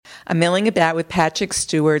I'm milling about with Patrick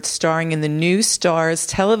Stewart, starring in the new Starz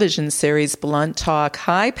television series Blunt Talk.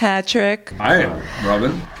 Hi, Patrick. Hi,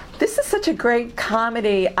 Robin. This is such a great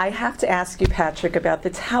comedy. I have to ask you, Patrick, about the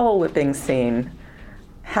towel whipping scene.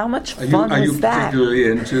 How much fun was that? Are you particularly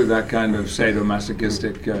into that kind of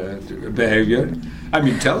sadomasochistic behavior? I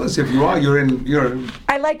mean, tell us if you are. You're.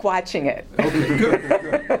 I like watching it. Okay, good.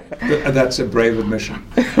 That's a brave admission.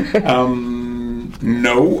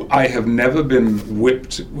 No, I have never been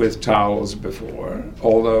whipped with towels before,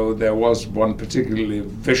 although there was one particularly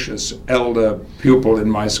vicious elder pupil in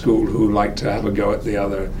my school who liked to have a go at the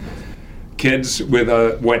other kids with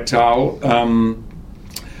a wet towel.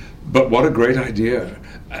 But what a great idea.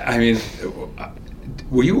 I mean,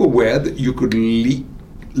 were you aware that you could beat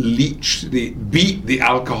the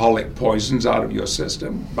alcoholic poisons out of your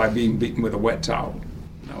system by being beaten with a wet towel?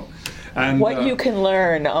 No. And what you can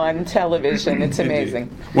learn on television, it's amazing.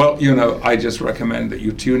 Well, I just recommend that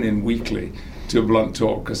you tune in weekly to Blunt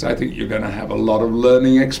Talk, because I think you're going to have a lot of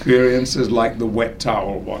learning experiences like the wet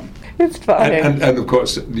towel one. It's funny. And of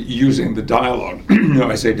course, using the dialogue,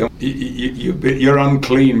 I say, you're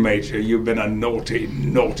unclean, Major. You've been a naughty,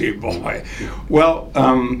 naughty boy. Well,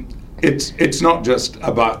 it's not just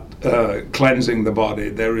about cleansing the body.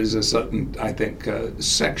 There is a certain, I think,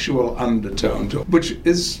 sexual undertone to it, which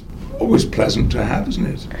is always pleasant to have, isn't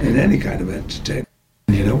it? In any kind of entertainment.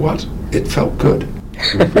 And you know what? It felt good.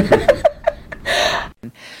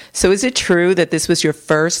 So is it true that this was your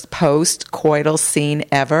first post-coital scene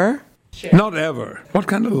ever? Sure. Not ever. What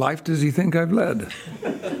kind of life does he think I've led?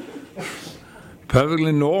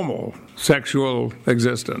 Perfectly normal sexual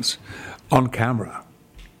existence on camera.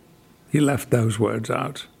 He left those words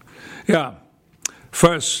out. Yeah.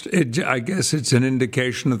 First, I guess it's an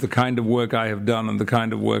indication of the kind of work I have done and the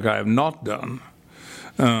kind of work I have not done.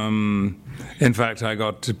 In fact, I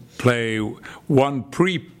got to play one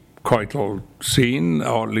pre-coital scene,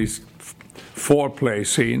 or at least foreplay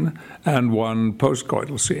scene, and one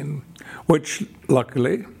post-coital scene, which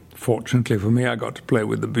luckily, fortunately for me, I got to play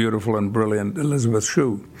with the beautiful and brilliant Elisabeth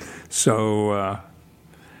Shue. So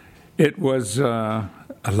it was a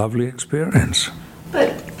lovely experience.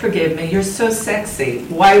 But forgive me, you're so sexy.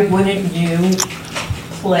 Why wouldn't you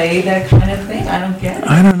play that kind of thing? I don't get it.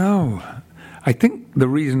 I don't know. I think the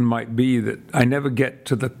reason might be that I never get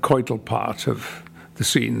to the coital part of the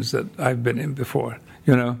scenes that I've been in before.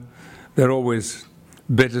 They're always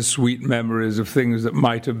bittersweet memories of things that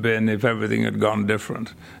might have been if everything had gone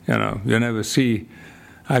different. You never see.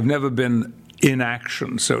 I've never been in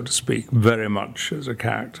action, so to speak, very much as a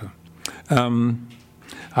character.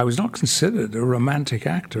 I was not considered a romantic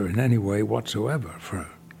actor in any way whatsoever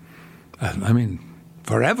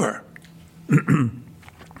forever.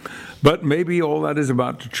 But maybe all that is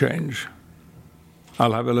about to change.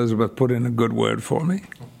 I'll have Elisabeth put in a good word for me,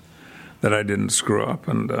 that I didn't screw up,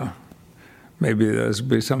 and maybe there'll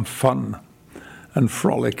be some fun and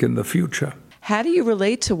frolic in the future. How do you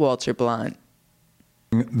relate to Walter Blunt?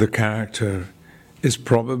 The character is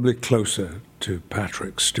probably closer to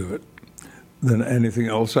Patrick Stewart than anything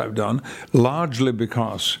else I've done, largely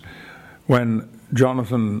because when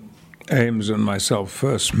Jonathan Ames and myself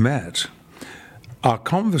first met, our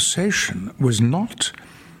conversation was not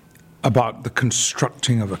about the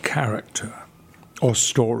constructing of a character or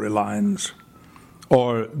storylines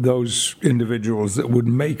or those individuals that would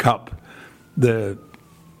make up the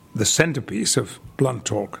centerpiece of Blunt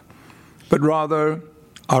Talk, but rather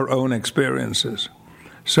our own experiences.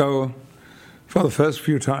 So for the first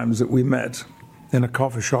few times that we met in a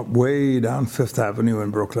coffee shop way down Fifth Avenue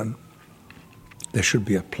in Brooklyn, there should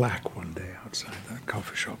be a plaque one day outside that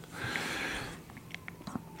coffee shop.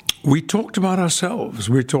 We talked about ourselves.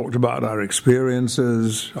 We talked about our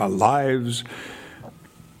experiences, our lives,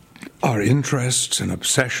 our interests and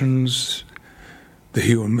obsessions, the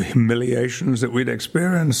humiliations that we'd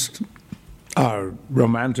experienced, our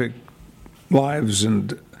romantic lives,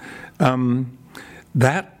 and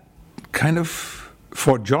that kind of,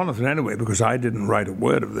 for Jonathan anyway, because I didn't write a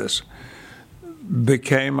word of this,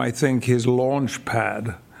 became, I think, his launch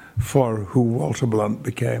pad for who Walter Blunt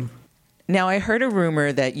became. Now, I heard a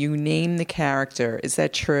rumor that you named the character. Is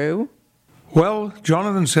that true? Well,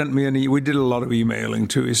 Jonathan sent me we did a lot of emailing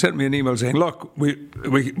too. He sent me an email saying, look,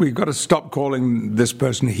 we've got to stop calling this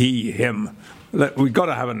person he, him. We've got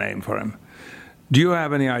to have a name for him. Do you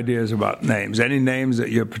have any ideas about names? Any names that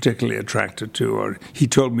you're particularly attracted to? Or he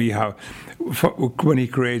told me how, when he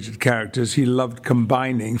created characters, he loved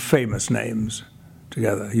combining famous names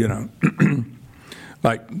together,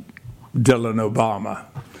 like Dylan Obama,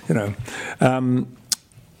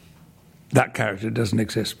 That character doesn't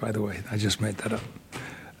exist, by the way. I just made that up.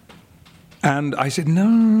 And I said,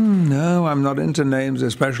 no, I'm not into names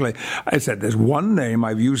especially. I said, there's one name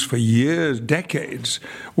I've used for years, decades,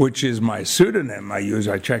 which is my pseudonym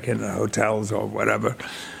I check in hotels or whatever.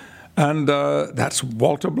 And that's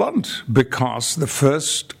Walter Blunt, because the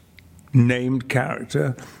first named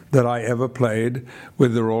character that I ever played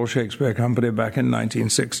with the Royal Shakespeare Company back in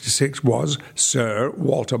 1966 was Sir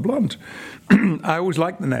Walter Blunt. I always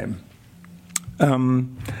liked the name.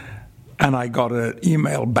 And I got an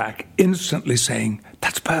email back instantly saying,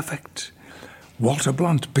 that's perfect, Walter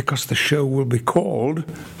Blunt, because the show will be called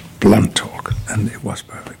Blunt Talk. And it was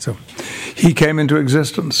perfect. So he came into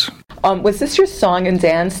existence. Was this your song and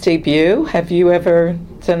dance debut? Have you ever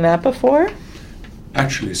done that before?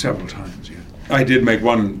 Actually, several times, yeah. I did make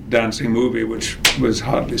one dancing movie, which was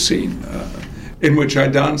hardly seen, in which I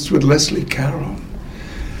danced with Leslie Carroll.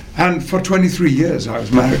 And for 23 years, I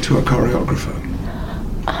was married to a choreographer.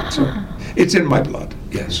 So it's in my blood,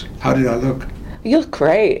 yes. How did I look? You look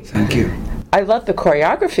great. Thank you. I love the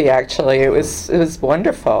choreography, actually. It was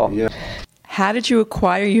wonderful. Yeah. How did you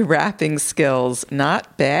acquire your rapping skills?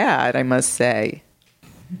 Not bad, I must say.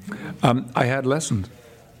 I had lessons.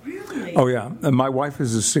 Really? Oh, yeah. My wife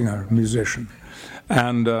is a singer, musician.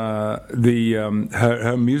 And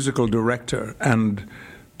her musical director and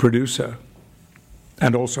producer,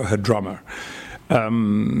 and also her drummer,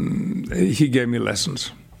 he gave me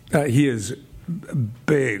lessons. He is a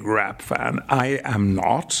big rap fan. I am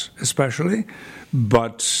not, especially,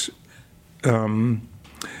 but the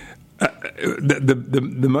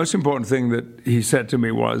most important thing that he said to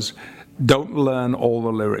me was, don't learn all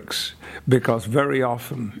the lyrics, because very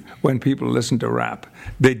often when people listen to rap,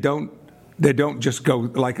 they don't just go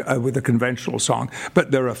like with a conventional song,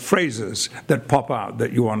 but there are phrases that pop out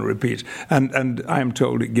that you want to repeat. And I'm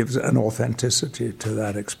told it gives an authenticity to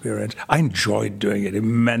that experience. I enjoyed doing it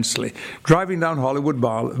immensely. Driving down Hollywood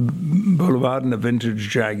Boulevard in a vintage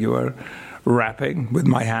Jaguar, rapping with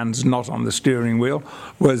my hands not on the steering wheel,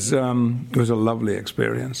 was a lovely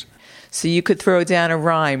experience. So you could throw down a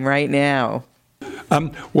rhyme right now.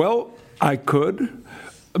 Well, I could,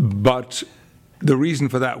 but the reason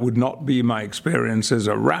for that would not be my experience as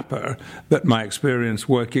a rapper, but my experience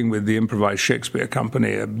working with the Improvised Shakespeare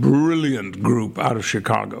Company, a brilliant group out of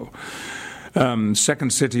Chicago,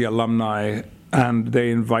 Second City alumni, and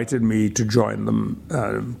they invited me to join them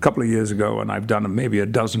a couple of years ago, and I've done maybe a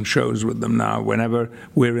dozen shows with them now. Whenever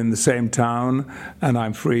we're in the same town and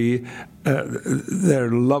I'm free, their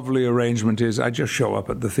lovely arrangement is I just show up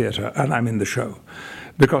at the theater and I'm in the show,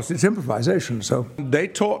 because it's improvisation. So they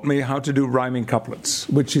taught me how to do rhyming couplets,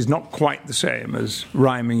 which is not quite the same as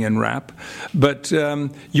rhyming in rap. But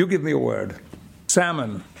you give me a word.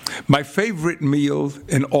 Salmon. My favorite meal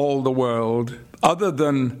in all the world, other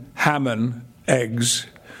than ham and eggs,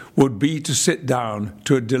 would be to sit down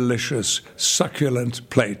to a delicious, succulent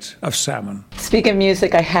plate of salmon. Speaking of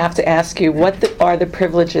music, I have to ask you, what are the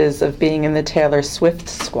privileges of being in the Taylor Swift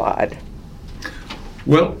squad?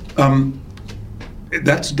 Well,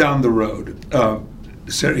 that's down the road.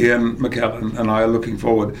 Sarah Ian McKellen and I are looking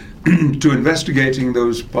forward to investigating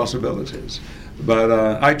those possibilities. But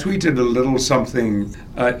I tweeted a little something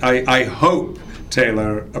I hope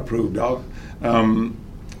Taylor approved of,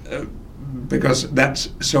 because that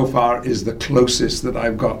so far is the closest that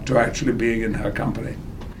I've got to actually being in her company.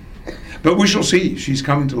 But we shall see. She's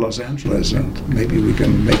coming to Los Angeles, and maybe we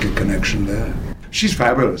can make a connection there. She's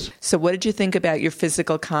fabulous. So what did you think about your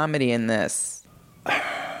physical comedy in this?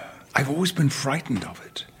 I've always been frightened of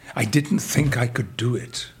it. I didn't think I could do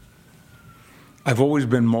it. I've always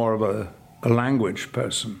been more of a language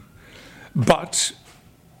person. But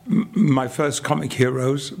my first comic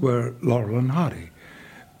heroes were Laurel and Hardy,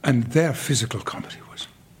 and their physical comedy was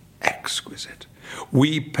exquisite.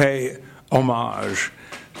 We pay homage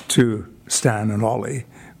to Stan and Ollie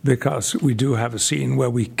because we do have a scene where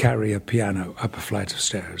we carry a piano up a flight of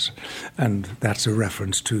stairs, and that's a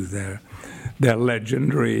reference to their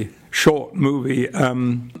legendary short movie.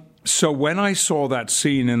 So when I saw that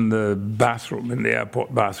scene in the bathroom, in the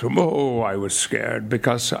airport bathroom, I was scared,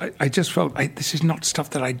 because I just felt, this is not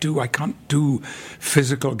stuff that I do. I can't do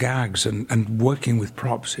physical gags and working with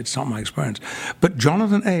props. It's not my experience. But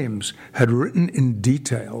Jonathan Ames had written in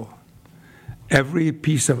detail every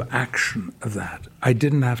piece of action of that. I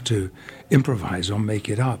didn't have to improvise or make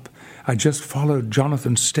it up. I just followed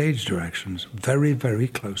Jonathan's stage directions very, very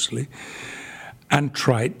closely and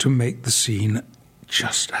tried to make the scene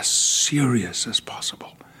just as serious as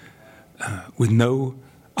possible, with no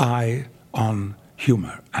eye on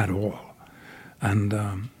humor at all.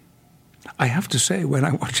 And I have to say, when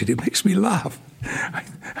I watch it, it makes me laugh.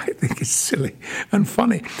 I think it's silly and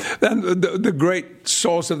funny. And the great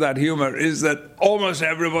source of that humor is that almost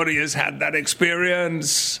everybody has had that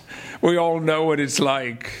experience. We all know what it's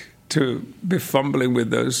like to be fumbling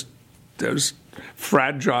with those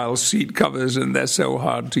fragile seat covers, and they're so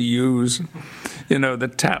hard to use. You know, the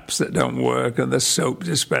taps that don't work and the soap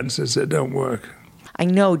dispensers that don't work. I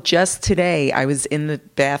know just today I was in the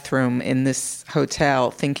bathroom in this hotel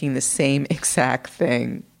thinking the same exact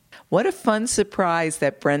thing. What a fun surprise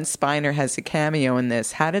that Brent Spiner has a cameo in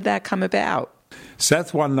this. How did that come about?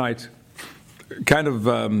 Seth one night kind of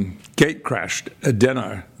gate crashed a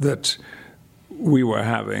dinner that we were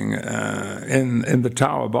having in the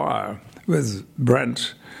Tower Bar with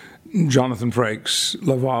Brent, Jonathan Frakes,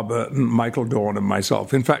 LeVar Burton, Michael Dorn, and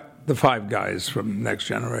myself. In fact, the 5 guys from Next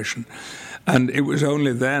Generation. And it was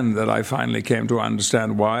only then that I finally came to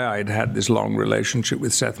understand why I'd had this long relationship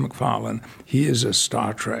with Seth MacFarlane. He is a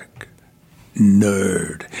Star Trek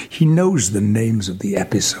nerd. He knows the names of the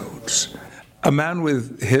episodes. A man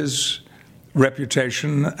with his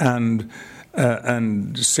reputation and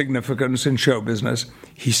significance in show business,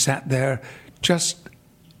 he sat there just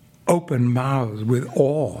open-mouthed with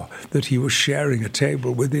awe that he was sharing a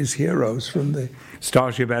table with his heroes from the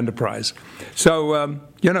Starship Enterprise. So,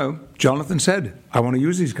 Jonathan said, I want to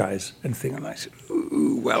use these guys. And I said,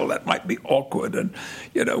 ooh, well, that might be awkward. And,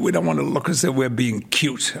 we don't want to look as though we're being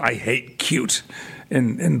cute. I hate cute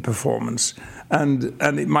in performance. And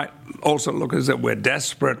it might also look as though we're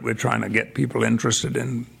desperate. We're trying to get people interested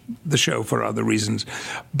in the show for other reasons.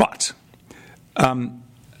 But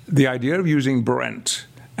the idea of using Brent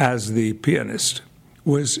as the pianist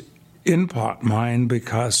was in part mine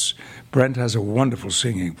because Brent has a wonderful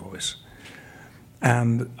singing voice.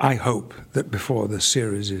 And I hope that before the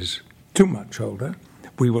series is too much older,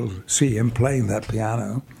 we will see him playing that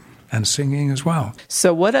piano and singing as well.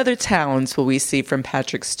 So what other talents will we see from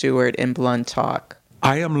Patrick Stewart in Blunt Talk?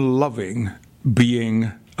 I am loving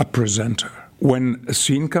being a presenter. When a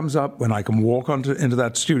scene comes up, when I can walk into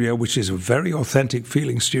that studio, which is a very authentic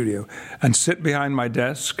feeling studio, and sit behind my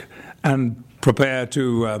desk and prepare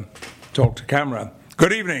to talk to camera.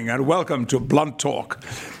 Good evening and welcome to Blunt Talk.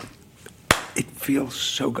 It feels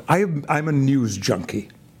so good. I'm a news junkie,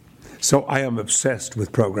 so I am obsessed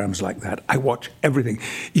with programs like that. I watch everything.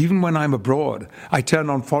 Even when I'm abroad, I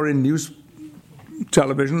turn on foreign news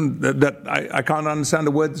television that I can't understand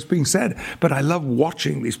a word that's being said, but I love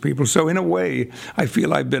watching these people. So in a way, I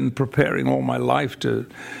feel I've been preparing all my life to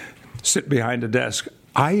sit behind a desk.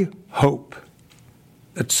 I hope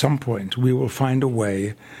at some point we will find a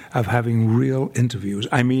way of having real interviews.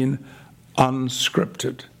 I mean,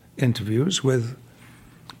 unscripted interviews with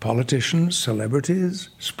politicians, celebrities,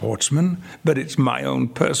 sportsmen, but it's my own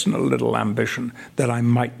personal little ambition that I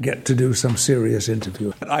might get to do some serious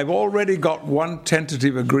interview. I've already got one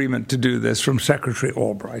tentative agreement to do this from Secretary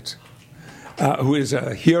Albright, who is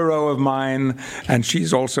a hero of mine, and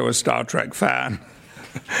she's also a Star Trek fan.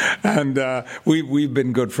 And we've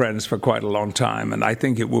been good friends for quite a long time, and I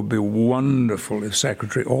think it would be wonderful if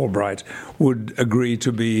Secretary Albright would agree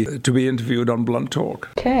to be interviewed on Blunt Talk.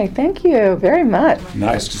 Okay, thank you very much.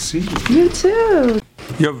 Nice to see you. You too.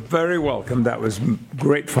 You're very welcome. That was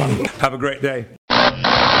great fun. Have a great day.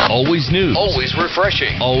 Always news. Always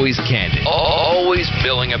refreshing. Always candid. Always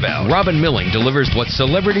milling about. Robin Milling delivers what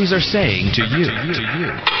celebrities are saying to you.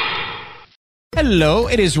 Hello,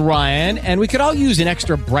 it is Ryan, and we could all use an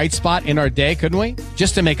extra bright spot in our day, couldn't we?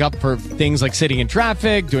 Just to make up for things like sitting in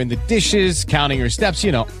traffic, doing the dishes, counting your steps,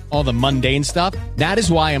 all the mundane stuff. That is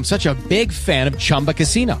why I'm such a big fan of Chumba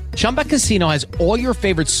Casino. Chumba Casino has all your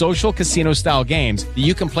favorite social casino-style games that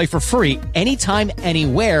you can play for free anytime,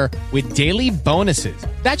 anywhere with daily bonuses.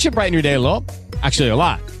 That should brighten your day a little. Actually, a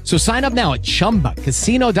lot. So sign up now at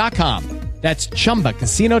ChumbaCasino.com. That's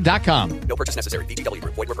ChumbaCasino.com. No purchase necessary. VGW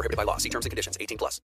Group. Void where prohibited by law. See terms and conditions. 18+.